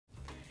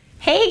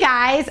Hey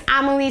guys,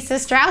 I'm Elisa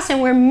Strauss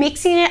and we're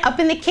mixing it up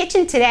in the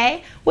kitchen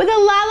today with a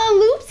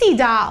Lalaloopsy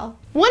doll.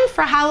 One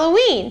for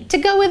Halloween to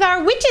go with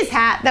our witch's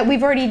hat that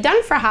we've already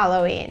done for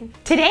Halloween.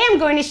 Today I'm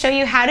going to show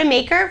you how to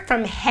make her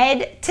from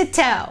head to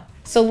toe.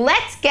 So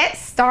let's get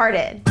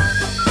started.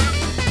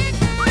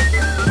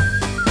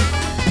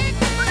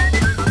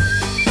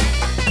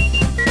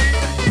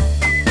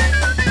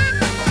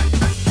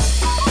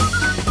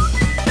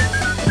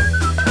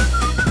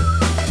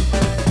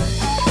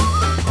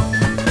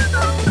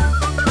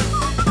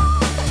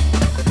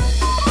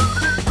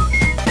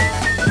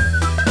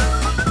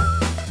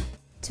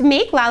 To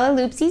make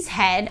Lalaloopsy's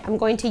head, I'm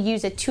going to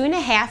use a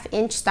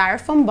 2.5-inch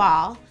styrofoam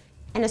ball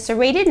and a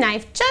serrated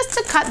knife just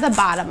to cut the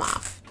bottom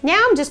off.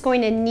 Now I'm just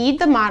going to knead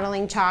the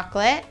modeling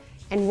chocolate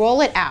and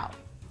roll it out.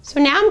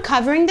 So now I'm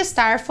covering the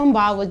styrofoam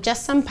ball with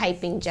just some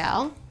piping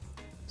gel.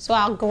 So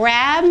I'll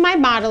grab my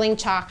modeling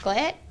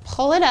chocolate,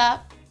 pull it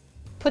up,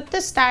 put the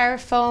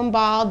styrofoam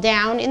ball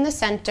down in the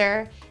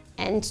center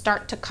and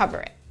start to cover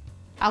it.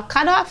 I'll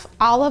cut off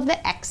all of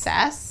the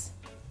excess,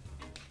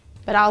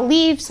 but I'll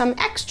leave some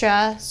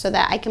extra so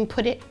that I can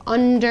put it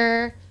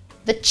under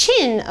the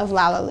chin of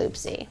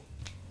Lalaloopsy.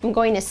 I'm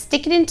going to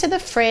stick it into the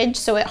fridge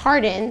so it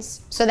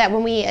hardens so that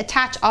when we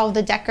attach all of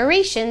the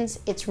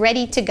decorations, it's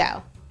ready to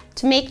go.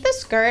 To make the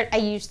skirt, I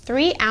used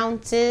 3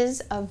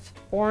 ounces of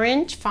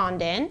orange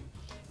fondant.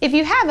 If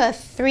you have a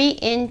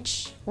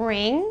 3-inch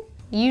ring,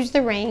 use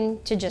the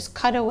ring to just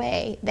cut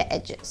away the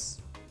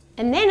edges.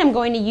 And then I'm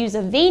going to use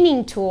a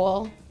veining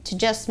tool to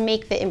just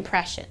make the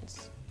impressions.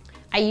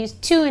 I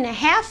used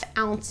 2.5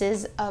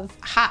 ounces of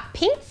hot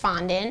pink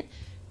fondant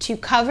to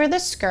cover the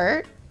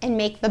skirt and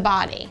make the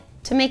body.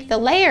 To make the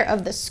layer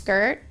of the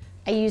skirt,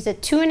 I use a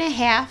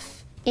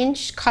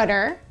 2.5-inch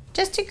cutter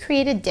just to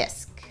create a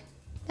disc.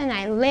 Then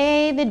I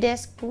lay the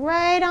disc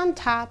right on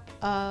top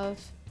of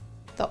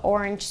the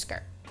orange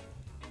skirt.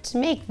 To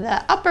make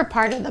the upper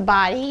part of the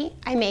body,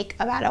 I make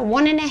about a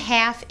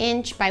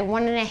 1.5-inch by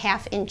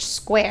 1.5-inch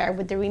square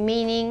with the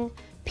remaining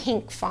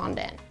pink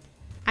fondant.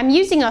 I'm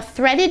using a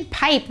threaded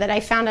pipe that I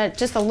found at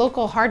just a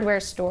local hardware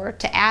store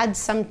to add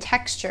some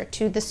texture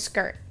to the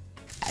skirt.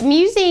 I'm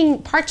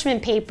using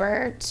parchment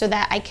paper so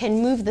that I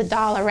can move the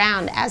doll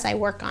around as I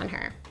work on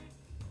her.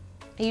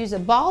 I use a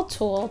ball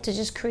tool to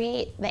just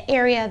create the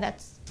area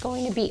that's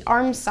going to be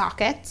arm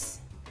sockets.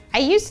 I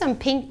use some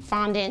pink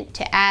fondant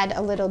to add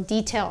a little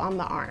detail on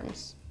the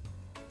arms.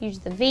 Use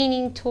the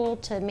veining tool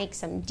to make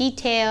some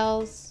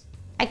details.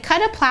 I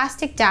cut a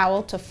plastic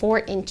dowel to 4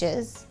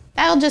 inches.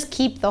 That'll just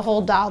keep the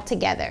whole doll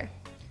together.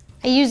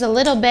 I use a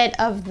little bit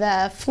of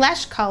the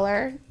flesh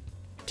color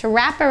to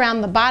wrap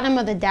around the bottom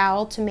of the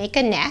dowel to make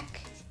a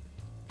neck.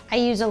 I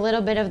use a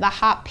little bit of the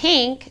hot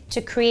pink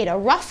to create a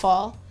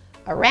ruffle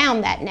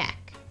around that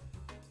neck.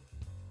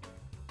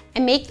 I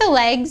make the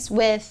legs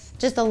with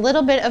just a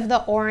little bit of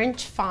the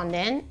orange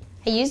fondant.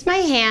 I use my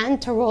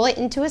hand to roll it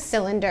into a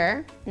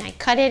cylinder and I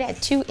cut it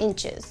at 2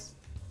 inches.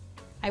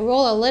 I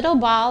roll a little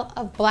ball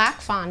of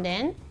black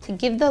fondant to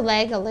give the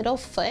leg a little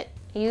foot.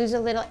 I use a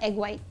little egg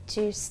white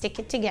to stick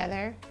it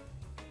together.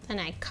 Then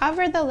I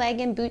cover the leg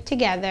and boot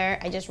together.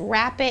 I just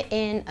wrap it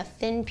in a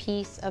thin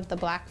piece of the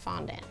black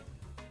fondant.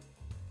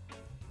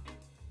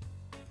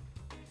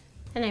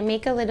 Then I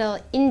make a little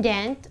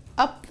indent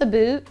up the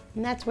boot,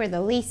 and that's where the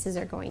laces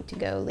are going to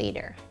go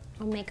later.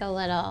 I'll make a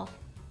little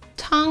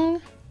tongue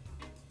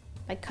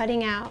by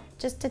cutting out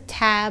just a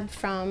tab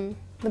from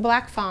the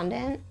black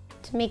fondant.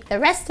 To make the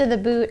rest of the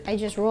boot, I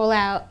just roll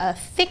out a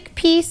thick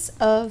piece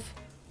of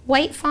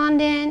white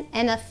fondant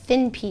and a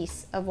thin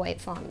piece of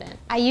white fondant.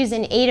 I use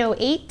an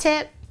 808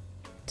 tip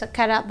to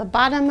cut out the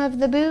bottom of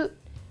the boot,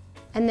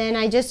 and then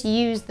I just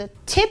use the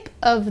tip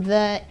of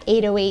the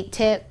 808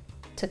 tip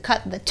to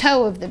cut the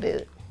toe of the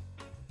boot.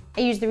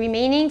 I use the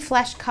remaining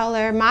flesh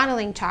color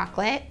modeling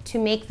chocolate to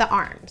make the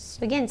arms.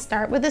 So again,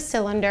 start with a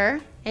cylinder,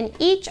 and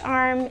each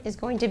arm is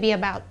going to be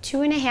about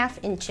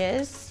 2.5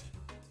 inches.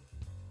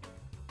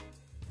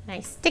 And I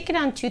stick it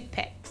on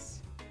toothpicks.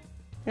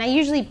 And I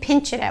usually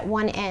pinch it at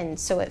one end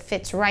so it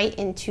fits right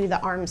into the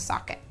arm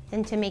socket.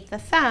 Then to make the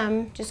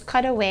thumb, just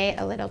cut away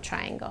a little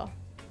triangle.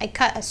 I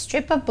cut a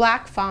strip of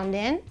black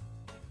fondant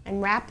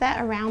and wrap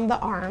that around the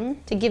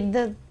arm to give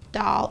the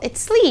doll its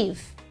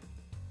sleeve.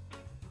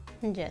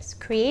 And just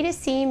create a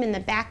seam in the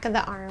back of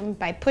the arm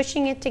by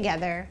pushing it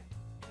together.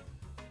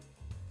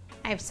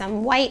 I have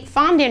some white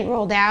fondant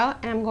rolled out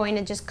and I'm going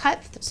to just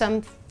cut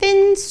some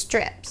thin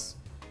strips.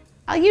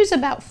 I'll use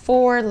about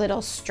 4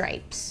 little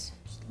stripes.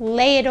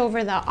 Lay it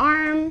over the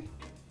arm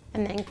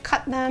and then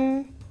cut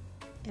them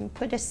and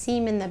put a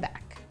seam in the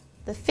back.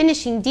 The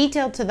finishing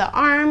detail to the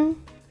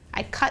arm,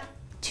 I cut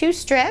 2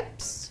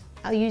 strips.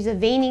 I'll use a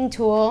veining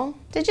tool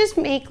to just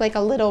make like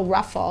a little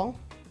ruffle.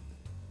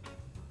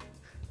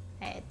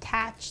 I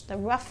attach the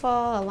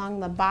ruffle along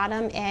the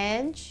bottom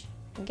edge.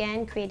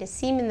 Again, create a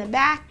seam in the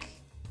back.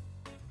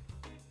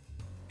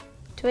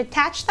 To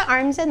attach the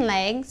arms and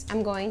legs,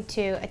 I'm going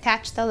to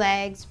attach the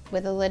legs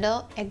with a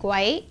little egg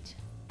white.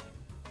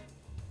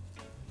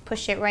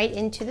 Push it right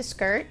into the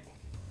skirt.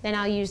 Then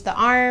I'll use the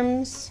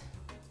arms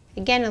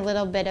Again, a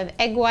little bit of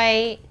egg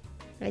white.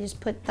 I just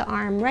put the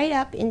arm right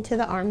up into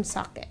the arm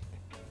socket.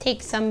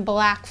 Take some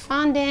black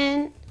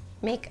fondant,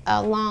 make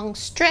a long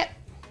strip,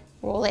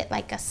 roll it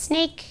like a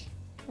snake,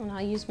 and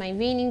I'll use my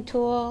veining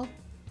tool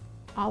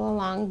all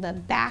along the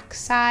back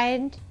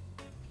side.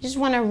 You just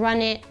want to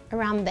run it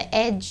around the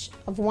edge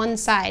of one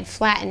side,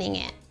 flattening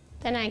it.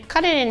 Then I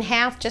cut it in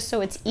half just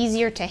so it's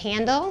easier to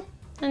handle.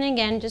 And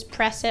again, just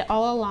press it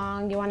all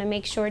along. You want to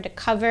make sure to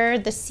cover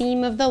the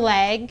seam of the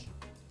leg,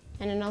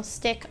 and it'll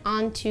stick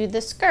onto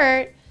the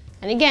skirt.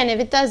 And again, if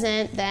it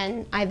doesn't,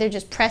 then either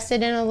just press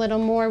it in a little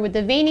more with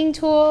the veining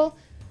tool,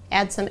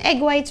 add some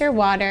egg whites or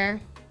water.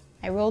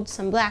 I rolled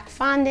some black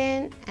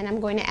fondant, and I'm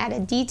going to add a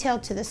detail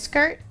to the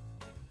skirt.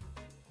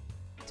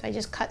 So I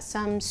just cut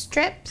some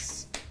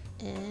strips,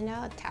 and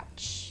I'll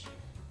attach.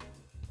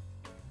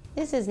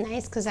 This is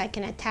nice because I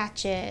can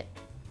attach it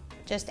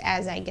just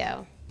as I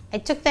go. I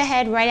took the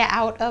head right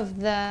out of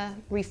the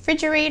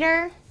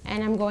refrigerator,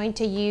 and I'm going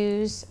to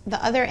use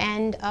the other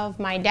end of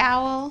my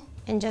dowel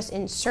and just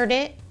insert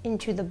it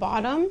into the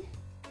bottom.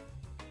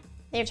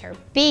 There's her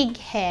big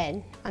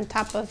head on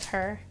top of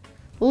her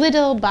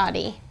little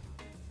body.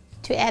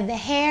 To add the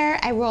hair,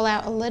 I roll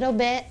out a little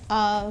bit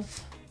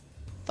of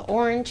the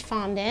orange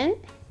fondant.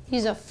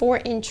 Use a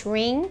 4-inch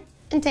ring,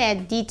 and to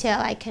add detail,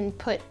 I can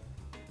put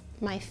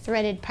my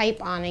threaded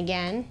pipe on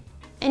again.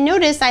 And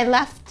notice I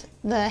left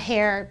the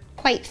hair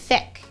quite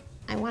thick.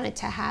 I want it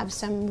to have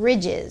some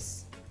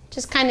ridges.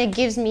 Just kind of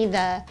gives me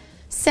the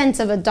sense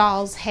of a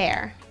doll's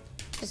hair.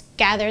 Just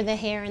gather the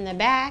hair in the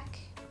back,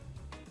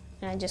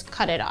 and I just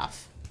cut it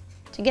off.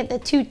 To get the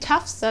 2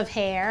 tufts of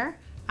hair,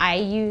 I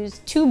use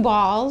 2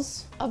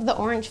 balls of the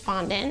orange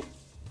fondant,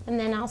 and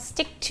then I'll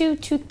stick 2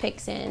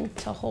 toothpicks in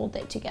to hold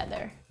it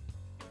together.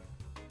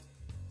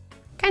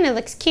 Kind of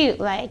looks cute,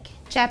 like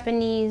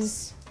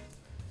Japanese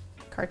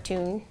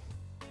cartoon.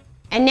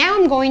 And now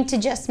I'm going to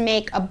just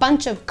make a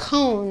bunch of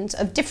cones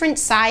of different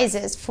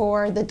sizes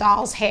for the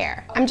doll's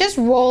hair. I'm just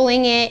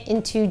rolling it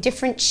into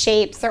different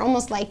shapes. They're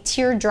almost like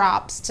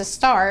teardrops to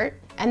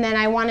start. And then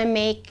I want to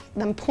make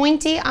them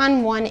pointy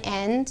on one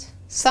end.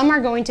 Some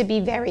are going to be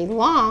very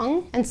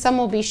long, and some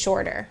will be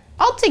shorter.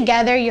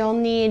 Altogether, you'll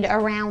need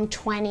around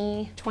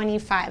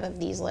 20-25 of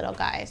these little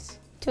guys.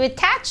 To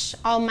attach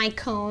all my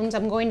cones,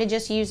 I'm going to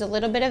just use a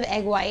little bit of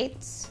egg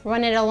whites,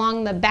 run it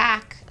along the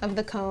back of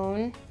the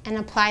cone, and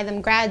apply them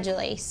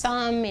gradually.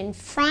 Some in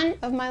front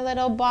of my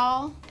little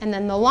ball, and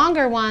then the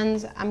longer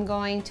ones I'm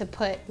going to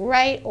put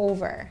right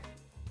over.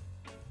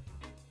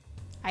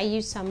 I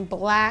use some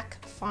black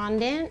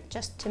fondant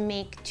just to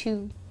make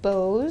 2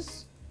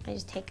 bows. I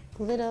just take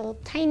a little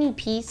tiny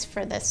piece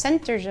for the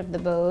centers of the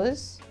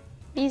bows.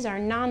 These are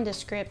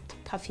nondescript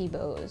puffy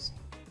bows.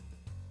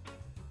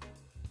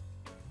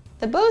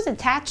 The bows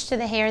attach to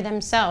the hair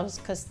themselves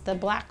because the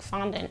black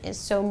fondant is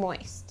so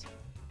moist.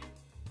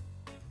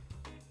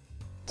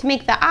 To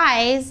make the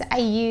eyes, I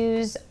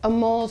use a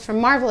mold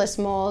from Marvelous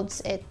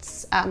Molds.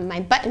 It's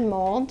my button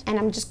mold, and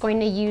I'm just going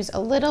to use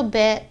a little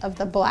bit of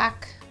the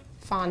black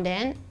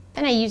fondant.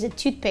 Then I use a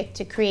toothpick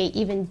to create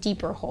even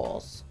deeper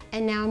holes.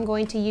 And now I'm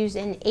going to use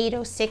an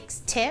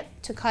 806 tip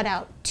to cut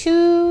out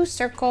 2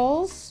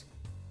 circles.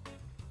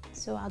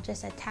 So I'll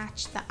just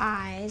attach the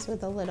eyes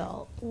with a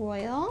little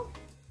royal.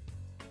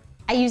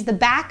 I use the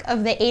back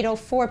of the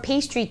 804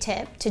 pastry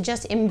tip to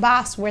just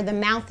emboss where the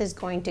mouth is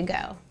going to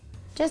go,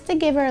 just to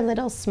give her a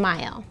little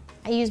smile.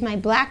 I use my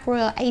black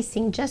royal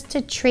icing just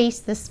to trace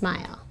the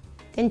smile.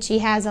 Then she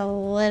has a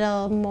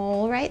little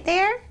mole right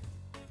there.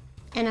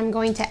 And I'm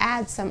going to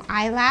add some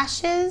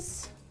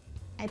eyelashes.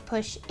 I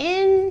push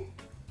in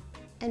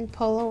and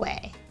pull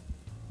away.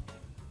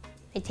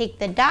 I take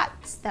the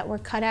dots that were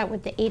cut out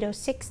with the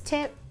 806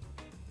 tip,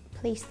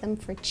 place them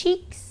for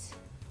cheeks.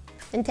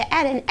 And to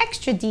add an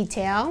extra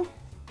detail,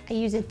 I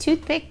use a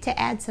toothpick to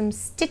add some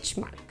stitch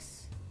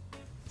marks.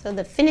 So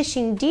the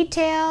finishing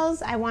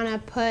details, I want to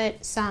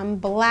put some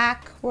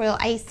black royal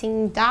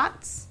icing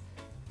dots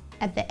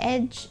at the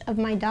edge of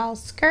my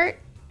doll's skirt.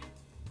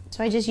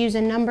 So I just use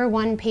a number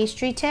 1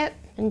 pastry tip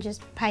and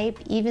just pipe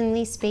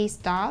evenly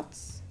spaced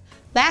dots.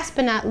 Last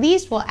but not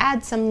least, we'll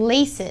add some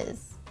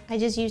laces. I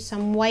just use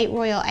some white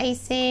royal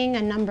icing,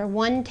 a number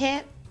 1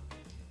 tip,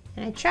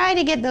 and I try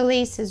to get the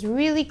laces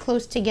really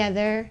close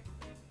together,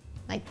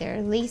 like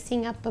they're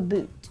lacing up a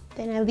boot.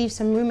 Then I leave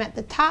some room at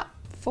the top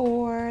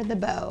for the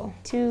bow.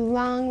 2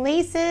 long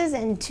laces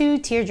and 2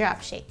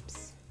 teardrop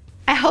shapes.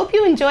 I hope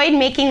you enjoyed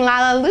making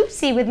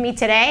Lalaloopsy with me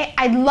today.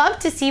 I'd love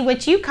to see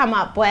what you come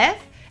up with.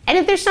 And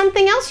if there's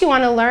something else you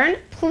want to learn,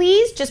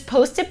 please just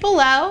post it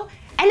below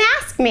and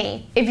ask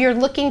me. If you're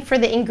looking for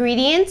the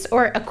ingredients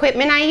or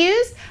equipment I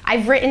use,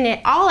 I've written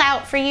it all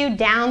out for you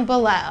down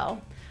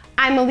below.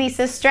 I'm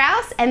Elisa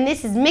Strauss, and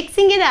this is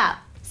Mixing It Up.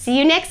 See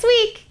you next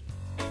week.